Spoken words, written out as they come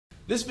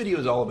This video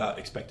is all about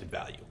expected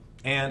value.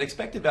 And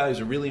expected value is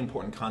a really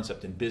important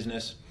concept in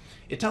business.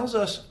 It tells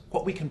us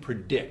what we can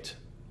predict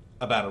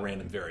about a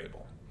random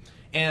variable.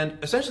 And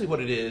essentially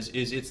what it is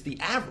it's the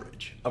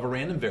average of a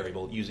random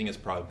variable using its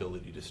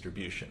probability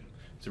distribution.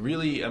 It's a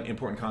really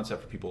important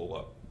concept for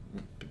people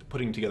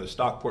putting together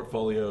stock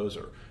portfolios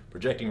or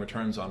projecting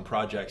returns on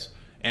projects.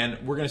 And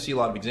we're going to see a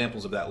lot of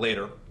examples of that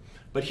later.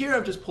 But here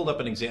I've just pulled up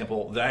an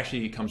example that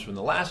actually comes from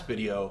the last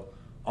video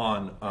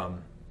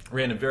on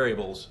random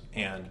variables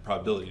and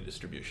probability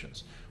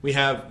distributions. We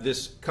have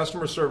this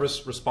customer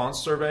service response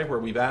survey where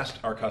we've asked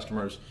our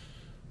customers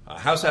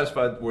how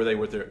satisfied were they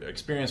with their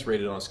experience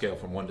rated on a scale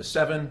from 1 to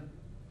 7,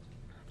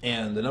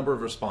 and the number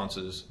of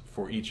responses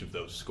for each of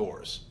those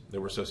scores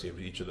that were associated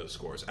with each of those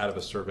scores out of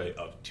a survey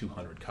of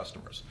 200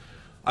 customers.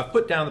 I've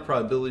put down the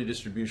probability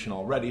distribution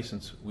already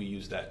since we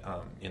used that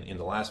in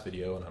the last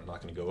video, and I'm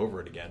not going to go over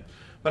it again.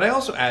 But I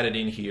also added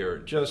in here,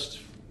 just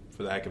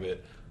for the heck of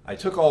it, I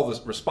took all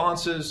the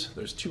responses,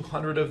 there's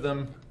 200 of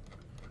them,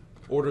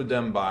 ordered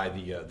them by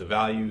the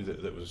value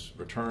that was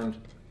returned,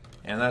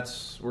 and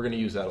we're going to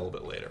use that a little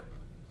bit later.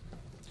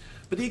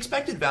 But the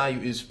expected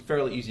value is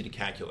fairly easy to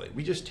calculate.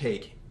 We just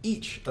take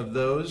each of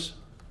those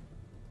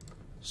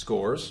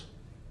scores,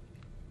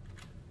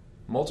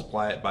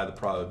 multiply it by the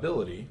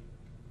probability,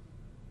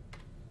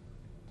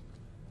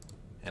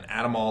 and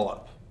add them all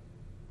up.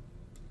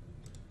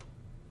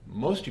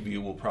 Most of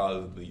you will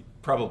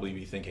probably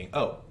be thinking,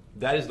 oh,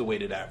 that is the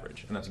weighted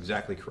average, and that's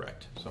exactly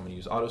correct. So I'm going to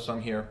use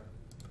AutoSum here.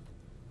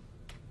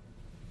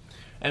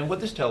 And what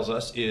this tells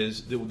us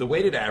is the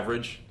weighted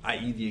average,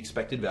 i.e. the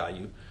expected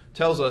value,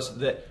 tells us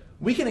that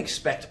we can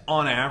expect,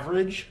 on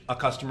average, a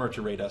customer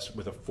to rate us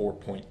with a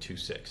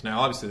 4.26. Now,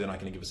 obviously, they're not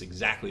going to give us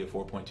exactly a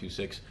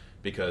 4.26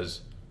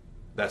 because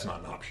that's not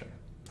an option.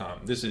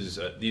 These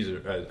are,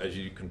 as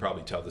you can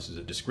probably tell, this is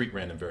a discrete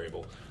random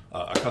variable.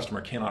 A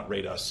customer cannot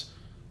rate us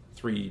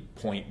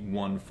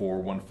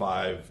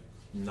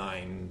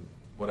 3.14159,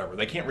 whatever.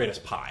 They can't rate us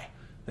pi.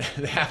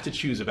 They have to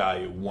choose a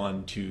value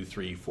 1, 2,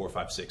 3, 4,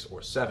 5, 6,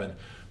 or 7.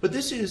 But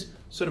this is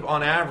sort of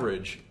on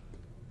average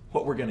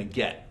what we're going to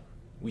get,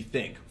 we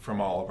think, from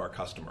all of our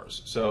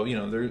customers. So,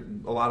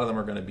 a lot of them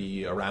are going to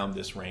be around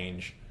this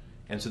range.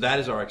 And so that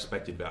is our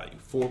expected value,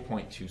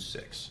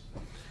 4.26.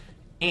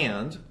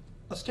 And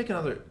let's take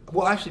another,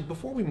 well, actually,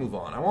 before we move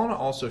on, I want to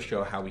also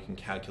show how we can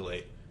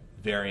calculate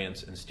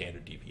variance and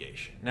standard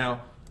deviation.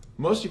 Now,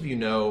 most of you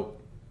know,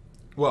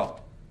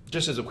 well,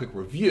 just as a quick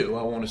review,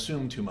 I won't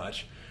assume too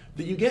much,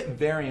 that you get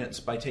variance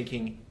by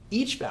taking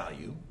each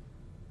value,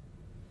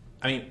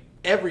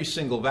 every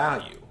single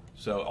value,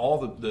 so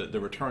all the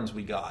returns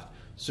we got,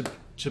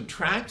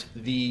 subtract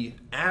the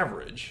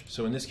average,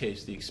 so in this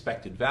case the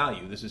expected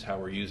value, this is how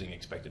we're using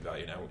expected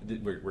value now,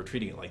 we're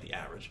treating it like the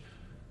average,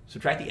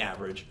 subtract the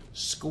average,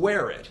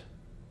 square it,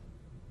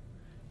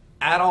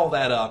 add all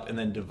that up, and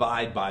then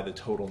divide by the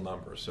total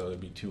number, so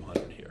there'd be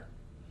 200 here.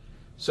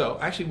 So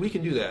actually we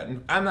can do that,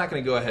 and I'm not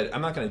going to go ahead,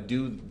 I'm not going to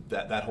do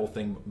that whole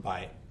thing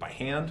by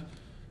hand,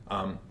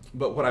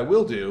 but what I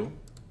will do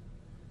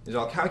is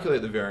I'll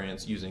calculate the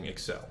variance using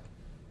Excel.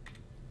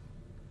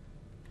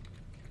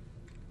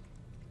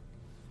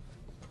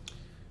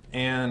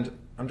 And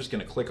I'm just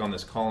going to click on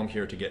this column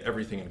here to get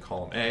everything in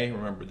column A.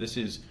 Remember, this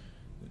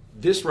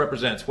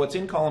represents, what's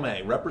in column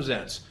A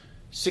represents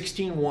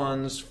 16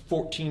 ones,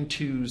 14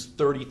 twos,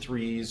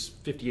 33s,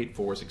 58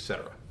 fours,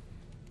 etc.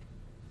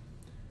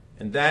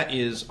 And that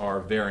is our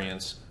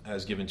variance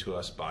as given to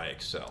us by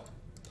Excel.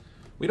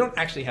 We don't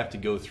actually have to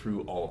go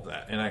through all of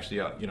that. And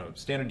actually,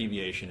 standard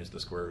deviation is the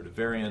square root of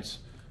variance.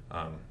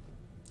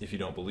 If you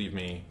don't believe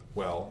me,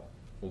 well,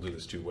 we'll do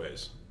this two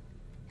ways.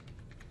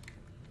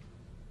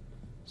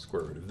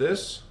 Square root of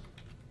this,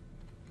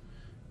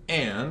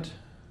 and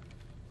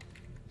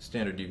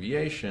standard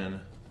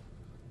deviation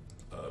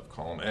of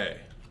column A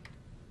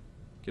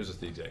gives us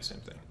the exact same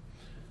thing.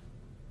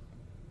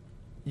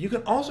 You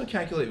can also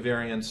calculate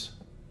variance.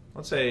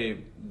 Let's say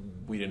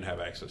we didn't have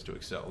access to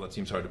Excel. That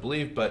seems hard to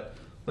believe, but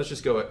let's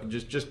just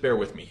just bear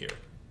with me here.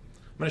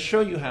 I'm going to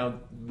show you how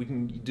we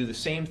can do the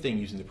same thing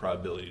using the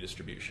probability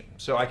distribution.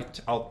 So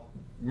I'll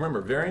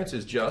remember, variance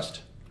is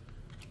just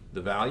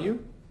the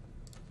value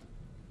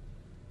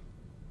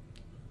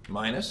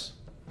minus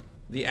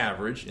the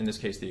average, in this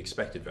case the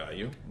expected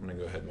value, I'm going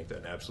to go ahead and make that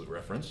an absolute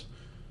reference,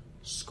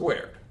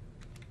 squared,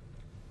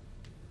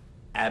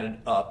 added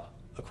up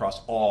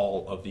across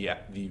all of the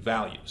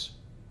values,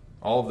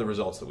 all of the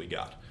results that we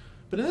got.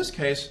 But in this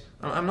case,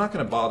 I'm not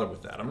going to bother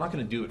with that. I'm not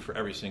going to do it for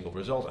every single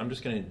result. I'm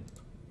just going to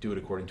do it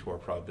according to our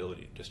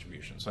probability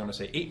distribution. So I'm going to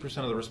say 8%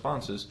 of the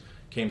responses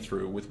came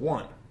through with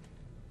 1.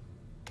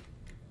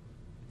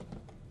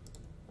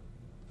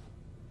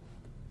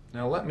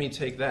 Now let me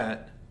take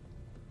that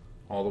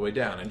all the way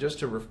down. And just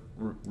to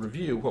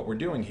review what we're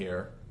doing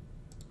here,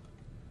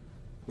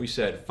 we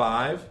said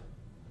 5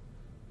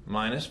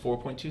 minus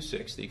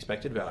 4.26, the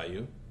expected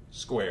value,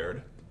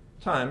 squared,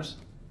 times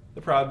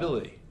the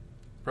probability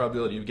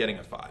of getting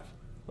a 5.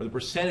 Or the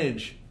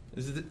percentage,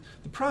 the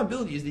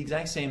probability is the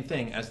exact same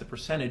thing as the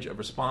percentage of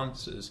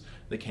responses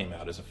that came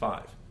out as a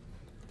 5.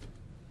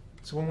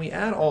 So when we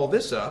add all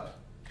this up,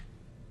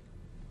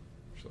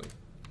 actually,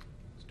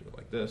 let's do it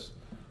like this,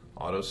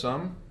 auto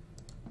sum,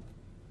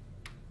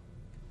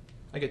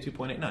 I get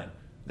 2.89.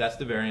 That's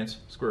the variance.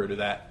 Square root of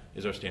that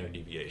is our standard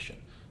deviation.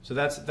 So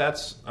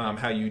that's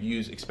how you'd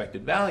use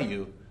expected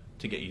value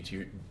to get you to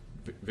your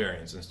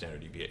variance and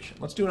standard deviation.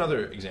 Let's do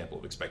another example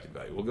of expected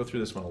value. We'll go through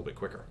this one a little bit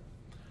quicker.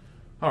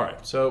 All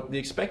right, so the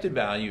expected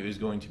value is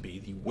going to be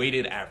the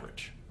weighted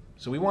average.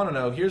 So we want to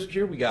know,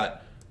 here we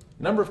got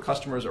number of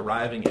customers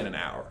arriving in an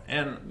hour.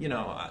 And I'm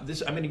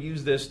going to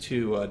use this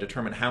to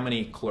determine how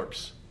many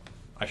clerks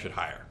I should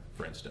hire,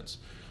 for instance.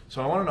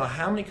 So I want to know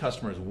how many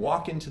customers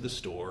walk into the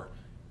store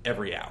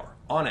every hour,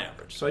 on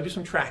average. So I do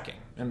some tracking,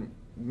 and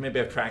maybe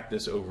I've tracked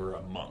this over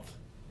a month,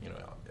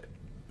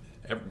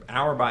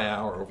 hour by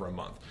hour over a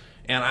month.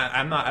 And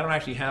I don't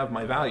actually have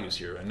my values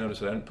here. I notice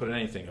that I didn't put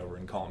anything over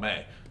in column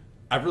A.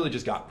 I've really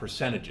just got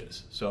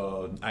percentages.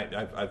 So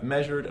I've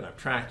measured and I've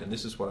tracked, and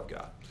this is what I've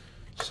got.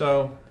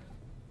 So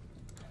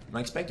my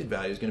expected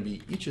value is going to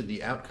be each of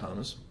the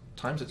outcomes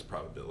times its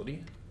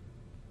probability.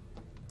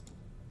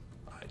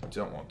 I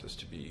don't want this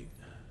to be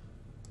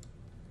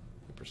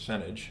the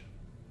percentage.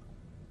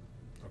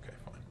 Okay,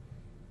 fine.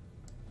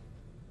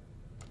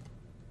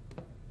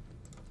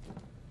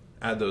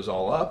 Add those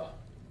all up,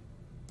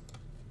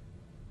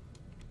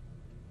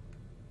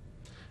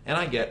 and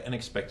I get an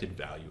expected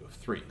value of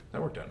 3.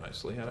 That worked out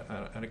nicely.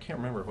 I can't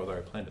remember whether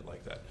I planned it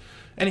like that.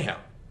 Anyhow,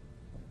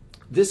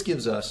 this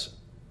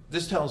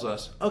tells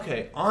us,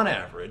 okay, on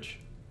average,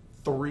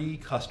 3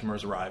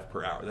 customers arrive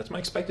per hour. That's my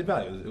expected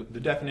value. The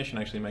definition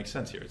actually makes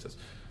sense here. It says,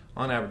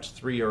 on average,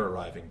 3 are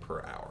arriving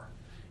per hour.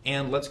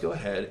 And let's go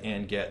ahead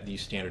and get the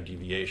standard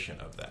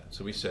deviation of that.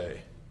 So we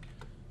say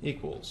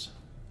equals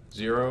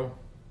 0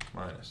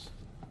 minus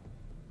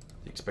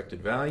the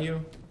expected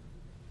value.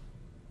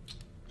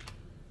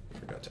 I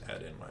forgot to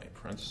add in my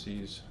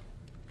parentheses.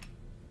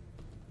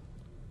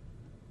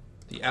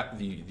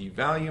 The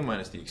value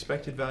minus the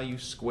expected value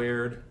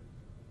squared,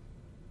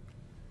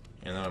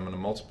 and then I'm going to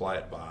multiply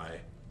it by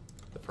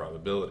the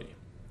probability.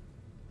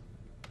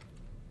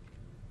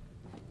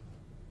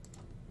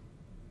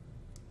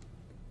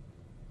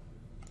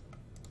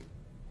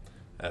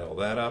 Add all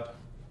that up,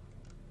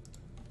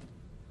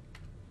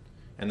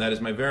 and that is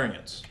my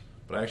variance.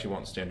 But I actually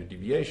want standard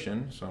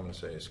deviation, so I'm going to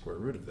say square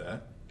root of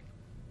that.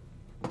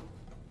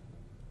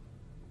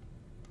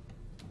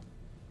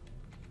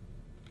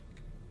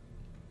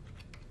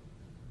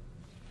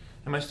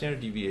 And my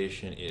standard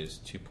deviation is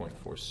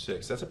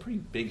 2.46. That's a pretty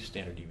big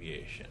standard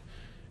deviation.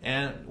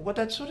 And what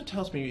that sort of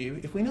tells me,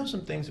 if we know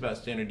some things about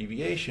standard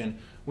deviation,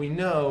 we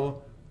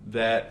know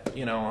that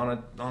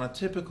on a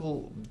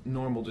typical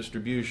normal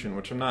distribution,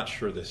 which I'm not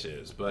sure this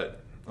is,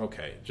 but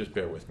okay, just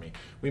bear with me.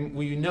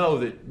 We know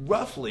that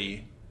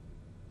roughly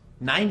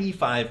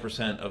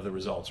 95% of the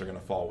results are going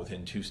to fall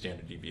within 2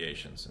 standard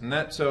deviations.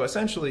 And so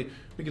essentially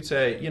we could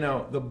say,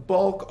 the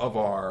bulk of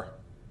our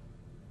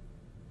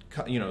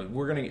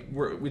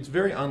it's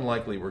very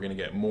unlikely we're going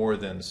to get more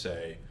than,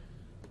 say,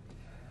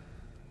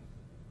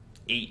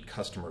 8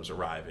 customers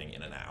arriving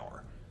in an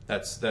hour.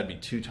 That'd be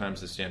 2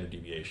 times the standard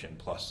deviation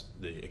plus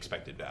the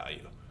expected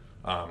value.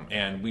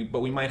 But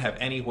we might have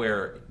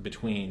anywhere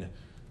between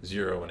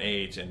 0 and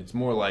 8, and it's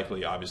more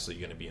likely, obviously,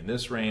 going to be in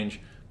this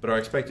range. But our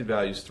expected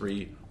value is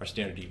 3. Our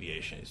standard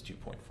deviation is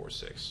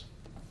 2.46.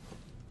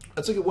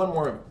 Let's look at one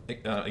more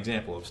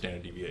example of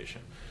standard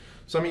deviation.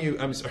 Some of you,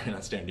 I'm sorry,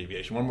 not standard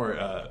deviation, one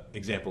more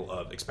example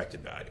of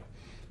expected value.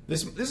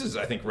 This is,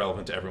 I think,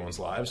 relevant to everyone's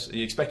lives,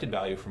 the expected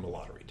value from a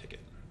lottery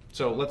ticket.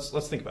 So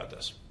let's think about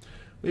this.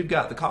 We've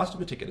got the cost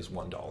of a ticket is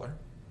 $1.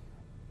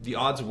 The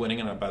odds of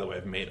winning, and by the way,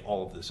 I've made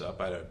all of this up.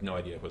 I have no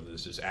idea whether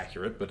this is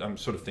accurate, but I'm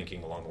sort of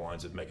thinking along the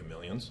lines of Mega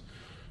Millions.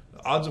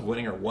 The odds of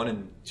winning are 1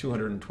 in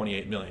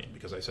 228 million,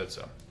 because I said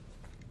so.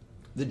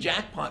 The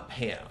jackpot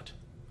payout,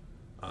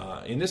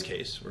 in this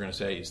case, we're going to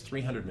say is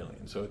 300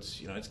 million. So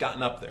it's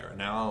gotten up there.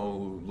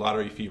 Now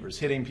lottery fever is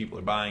hitting. People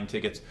are buying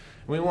tickets.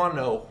 And we want to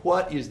know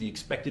what is the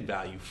expected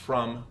value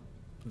from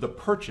the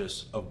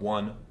purchase of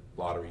one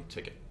lottery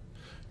ticket.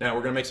 Now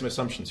we're going to make some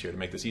assumptions here to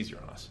make this easier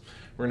on us.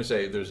 We're going to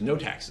say there's no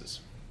taxes.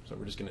 So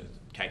we're just going to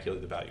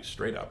calculate the value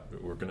straight up.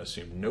 We're going to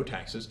assume no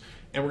taxes,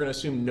 and we're going to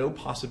assume no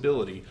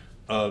possibility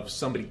of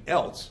somebody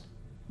else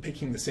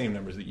making the same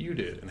numbers that you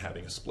did and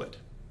having a split.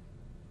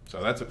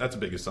 So that's a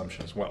big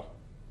assumption as well.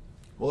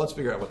 Well, let's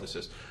figure out what this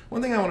is.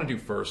 One thing I want to do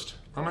first,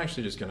 I'm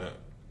actually just going to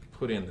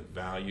put in the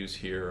values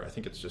here. I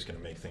think it's just going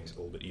to make things a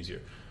little bit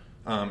easier.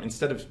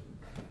 Instead of,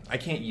 I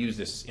can't use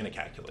this in a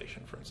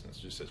calculation, for instance.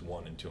 It just says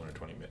 1 in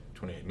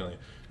 228 million.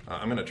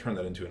 I'm going to turn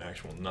that into an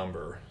actual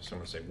number. So I'm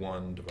going to say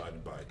 1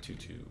 divided by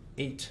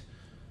 228,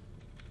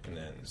 and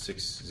then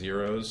 6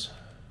 zeros.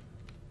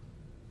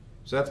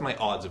 So that's my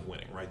odds of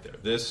winning right there.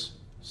 This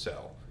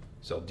cell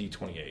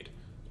D28, is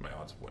my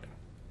odds of winning.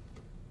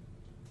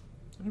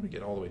 How did we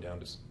get all the way down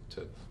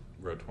to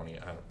row 20?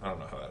 I don't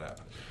know how that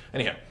happened.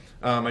 Anyhow,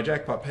 my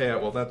jackpot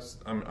payout, well,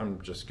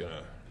 I'm just going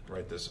to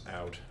write this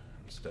out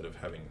instead of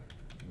having,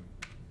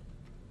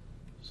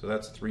 so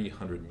that's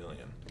 300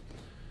 million.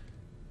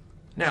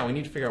 Now we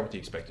need to figure out what the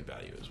expected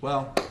value is.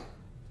 Well,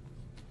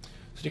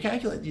 so to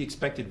calculate the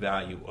expected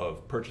value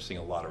of purchasing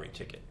a lottery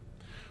ticket,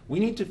 we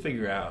need to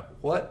figure out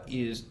what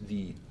is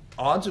the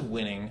odds of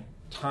winning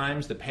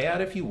times the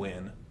payout if you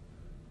win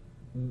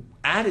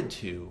added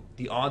to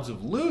the odds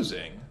of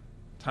losing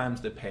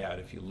times the payout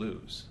if you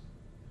lose.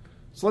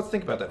 So let's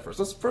think about that first.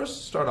 Let's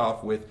first start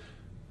off with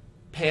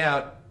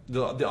payout,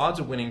 the odds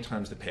of winning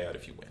times the payout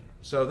if you win.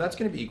 So that's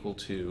going to be equal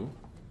to,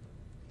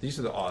 these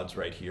are the odds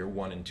right here,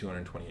 1 in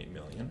 228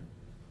 million,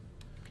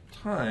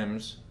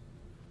 times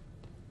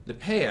the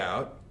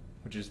payout,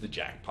 which is the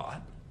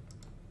jackpot.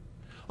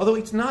 Although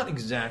it's not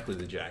exactly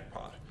the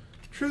jackpot.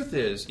 Truth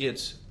is,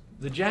 it's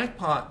the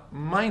jackpot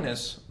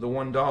minus the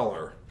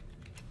 $1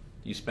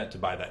 you spent to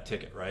buy that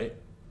ticket, right?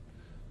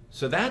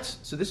 So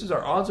this is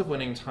our odds of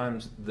winning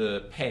times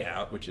the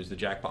payout, which is the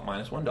jackpot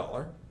minus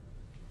 $1,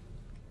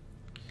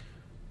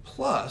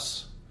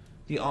 plus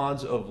the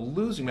odds of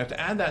losing. We have to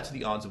add that to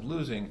the odds of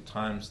losing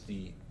times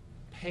the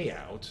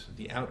payout,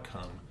 the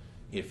outcome,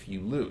 if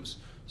you lose.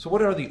 So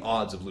what are the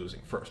odds of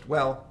losing first?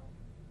 Well,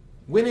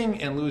 winning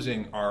and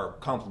losing are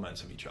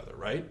complements of each other,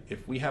 right?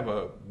 If we have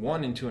a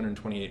 1 in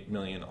 228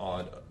 million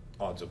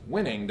odds of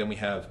winning, then we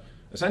have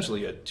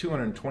essentially a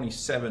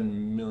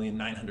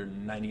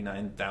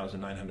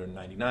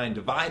 227,999,999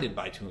 divided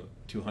by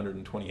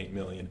 228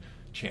 million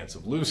chance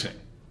of losing.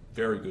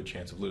 Very good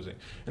chance of losing.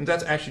 And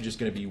that's actually just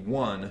going to be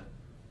 1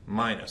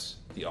 minus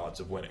the odds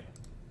of winning.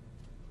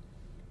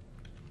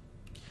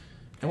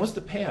 And what's the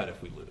payout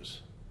if we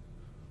lose?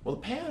 Well,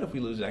 the payout if we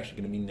lose is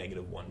actually going to be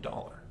negative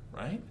 $1,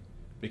 right?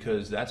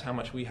 Because that's how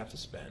much we have to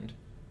spend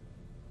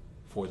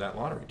for that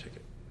lottery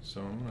ticket.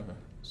 So I'm going to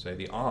say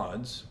the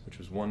odds, which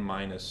was 1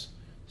 minus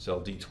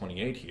cell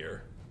D28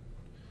 here,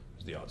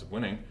 is the odds of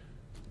winning,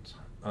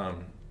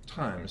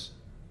 times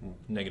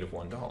negative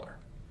 $1.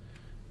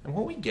 And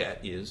what we get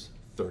is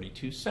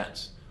 32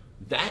 cents.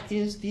 That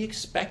is the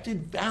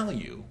expected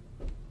value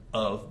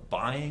of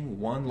buying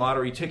one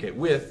lottery ticket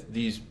with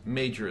these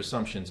major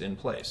assumptions in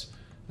place.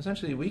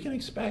 Essentially, we can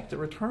expect a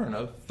return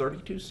of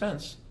 32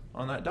 cents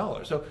on that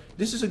dollar. So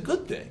this is a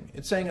good thing.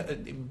 It's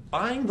saying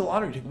buying the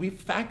lottery ticket,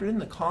 we've factored in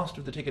the cost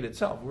of the ticket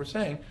itself. We're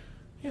saying,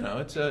 you know,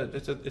 it's a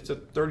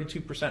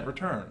 32%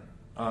 return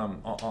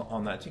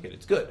on that ticket.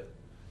 It's good.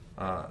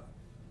 Of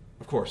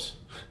course,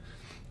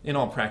 in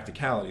all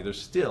practicality,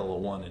 there's still a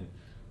 1 in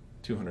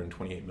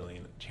 228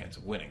 million chance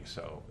of winning.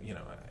 So, you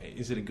know,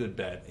 is it a good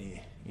bet?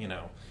 You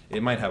know,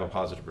 it might have a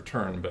positive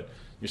return, but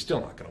you're still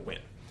not going to win.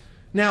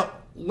 Now,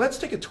 let's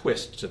take a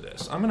twist to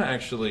this. I'm going to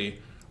actually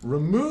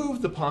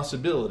remove the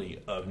possibility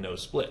of no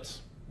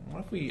splits. What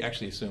if we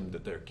actually assume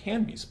that there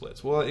can be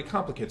splits? Well, it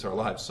complicates our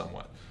lives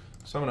somewhat.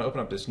 So I'm going to open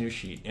up this new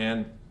sheet,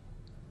 and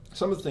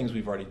some of the things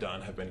we've already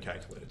done have been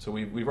calculated. So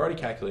we've already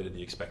calculated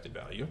the expected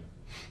value.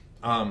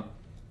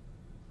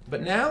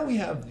 But now we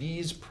have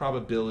these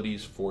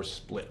probabilities for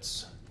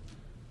splits.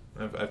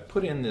 I've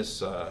put in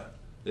this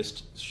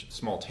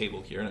small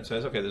table here, and it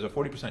says, okay, there's a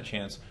 40%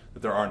 chance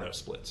that there are no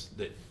splits,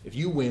 that if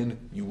you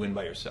win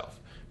by yourself.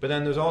 But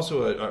then there's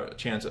also a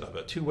chance of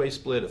a two-way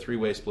split, a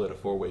three-way split, a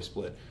four-way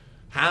split.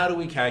 How do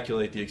we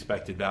calculate the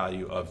expected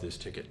value of this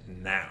ticket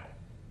now?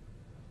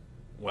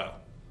 Well,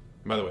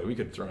 by the way, we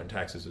could throw in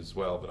taxes as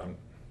well, but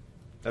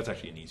that's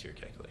actually an easier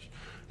calculation.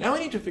 Now we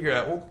need to figure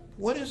out, well,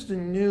 what's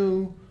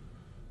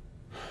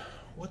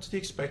the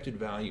expected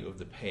value of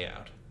the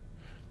payout?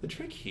 The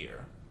trick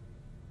here,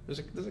 there's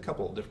a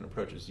couple of different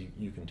approaches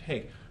you can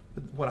take,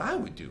 but what I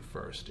would do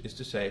first is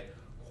to say,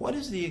 what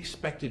is the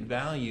expected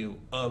value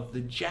of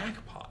the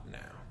jackpot now?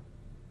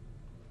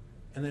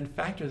 And then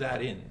factor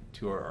that in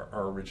to our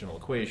original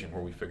equation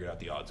where we figured out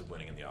the odds of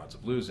winning and the odds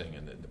of losing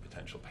and the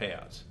potential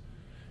payouts.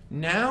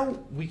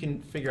 Now we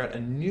can figure out a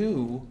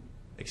new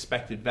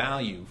expected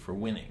value for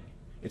winning.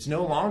 It's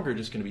no longer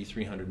just going to be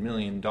 $300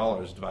 million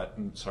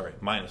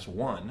minus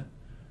 1.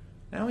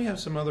 Now we have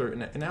some other,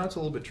 and now it's a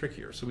little bit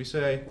trickier. So we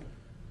say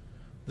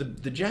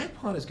the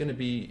jackpot is going to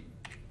be,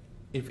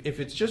 if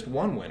it's just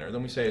one winner,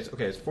 then we say it's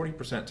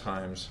 40%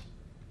 times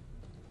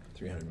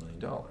 $300 million.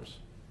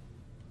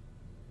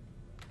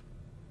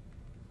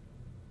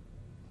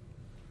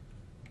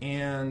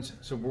 And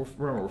so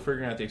remember, we're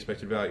figuring out the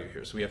expected value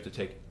here. So we have to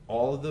take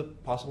all of the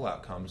possible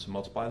outcomes,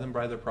 multiply them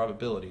by their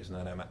probabilities,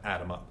 and then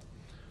add them up.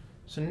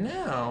 So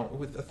now,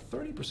 with a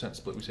 30%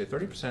 split, we say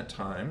 30%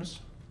 times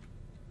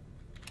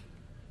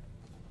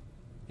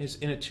is,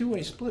 in a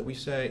two-way split, we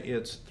say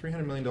it's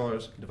 $300 million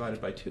divided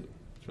by 2.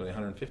 It's really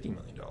 $150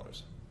 million.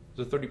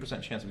 There's a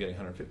 30% chance of getting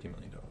 $150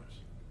 million.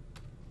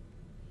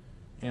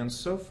 And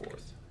so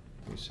forth.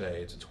 We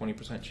say it's a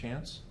 20%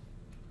 chance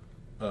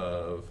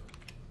of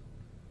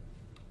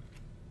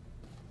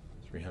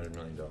 $300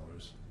 million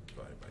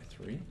divided by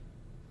 3,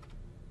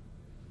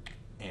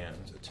 and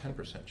a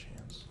 10%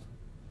 chance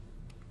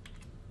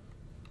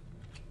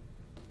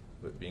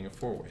of it being a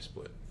four-way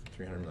split,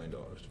 $300 million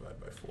divided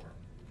by 4.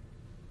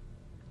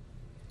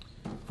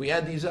 If we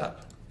add these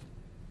up,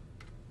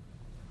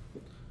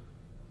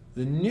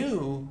 the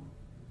new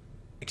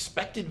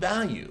expected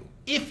value,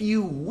 if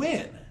you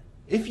win,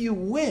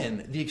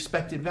 the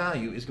expected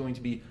value is going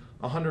to be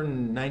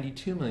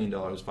 $192 million,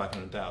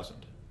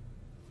 500,000.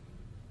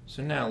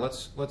 So now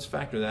let's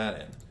factor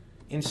that in.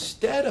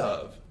 Instead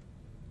of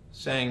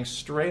saying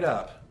straight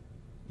up,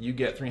 you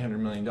get $300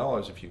 million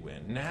if you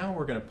win, now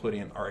we're going to put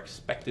in our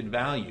expected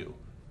value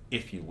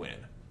if you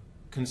win,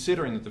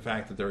 considering the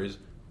fact that there is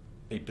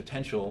a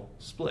potential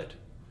split.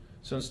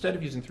 So instead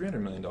of using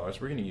 $300 million, we're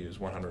going to use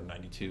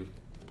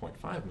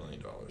 $192.5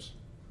 million.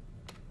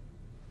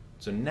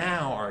 So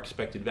now our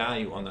expected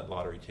value on that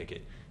lottery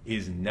ticket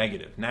is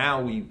negative.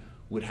 Now we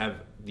would have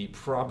the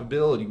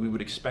probability, we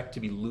would expect to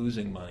be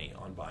losing money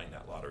on buying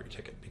that lottery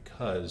ticket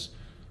because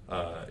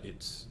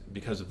it's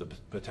because of the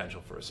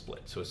potential for a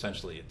split. So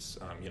essentially, it's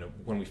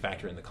when we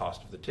factor in the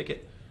cost of the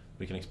ticket,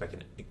 we can expect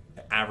an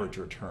average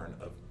return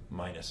of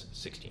minus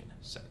 16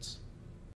 cents.